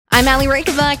I'm Allie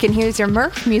Rankovac, and here's your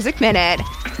Merf Music Minute.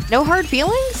 No hard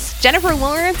feelings? Jennifer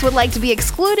Lawrence would like to be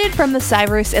excluded from the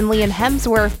Cyrus and Liam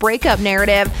Hemsworth breakup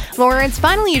narrative. Lawrence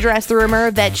finally addressed the rumor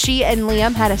that she and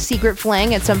Liam had a secret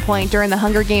fling at some point during the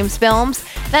Hunger Games films.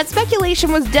 That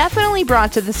speculation was definitely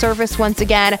brought to the surface once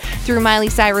again through Miley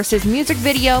Cyrus's music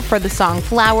video for the song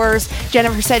Flowers.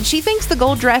 Jennifer said she thinks the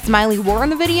gold dress Miley wore in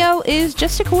the video is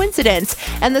just a coincidence,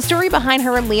 and the story behind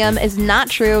her and Liam is not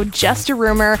true, just a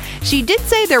rumor. She did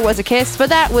say there was a kiss, but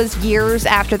that was years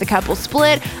after the couple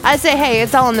split. I say, hey,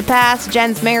 it's all in the past.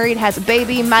 Jen's married, has a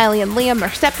baby. Miley and Liam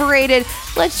are separated.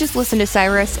 Let's just listen to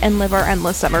Cyrus and live our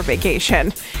endless summer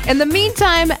vacation. In the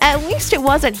meantime, at least it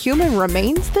wasn't human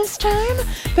remains this time.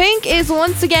 Pink is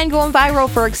once again going viral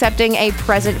for accepting a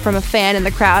present from a fan in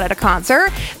the crowd at a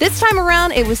concert. This time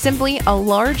around, it was simply a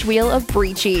large wheel of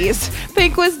brie cheese.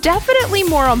 Pink was definitely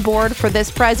more on board for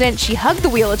this present. She hugged the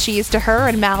wheel of cheese to her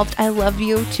and mouthed, "I love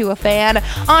you," to a fan.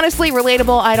 Honestly,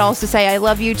 relatable. I'd also say I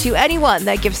love you to anyone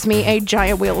that gives me a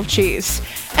giant wheel of cheese.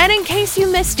 And in case you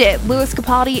missed it, Lewis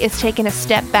Capaldi is taking a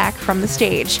step back from the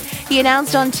stage. He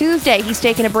announced on Tuesday he's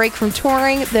taking a break from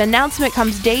touring. The announcement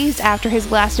comes days after his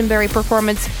Glastonbury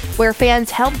performance, where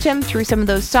fans helped him through some of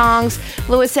those songs.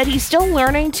 Lewis said he's still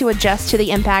learning to adjust to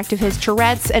the impact of his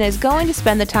Tourette's and is going to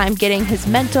spend the time getting his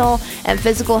mental and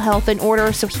physical health in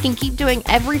order so he can keep doing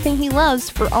everything he loves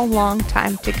for a long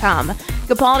time to come.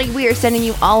 Capaldi, we are sending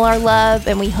you all our love,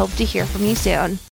 and we hope to hear from you soon.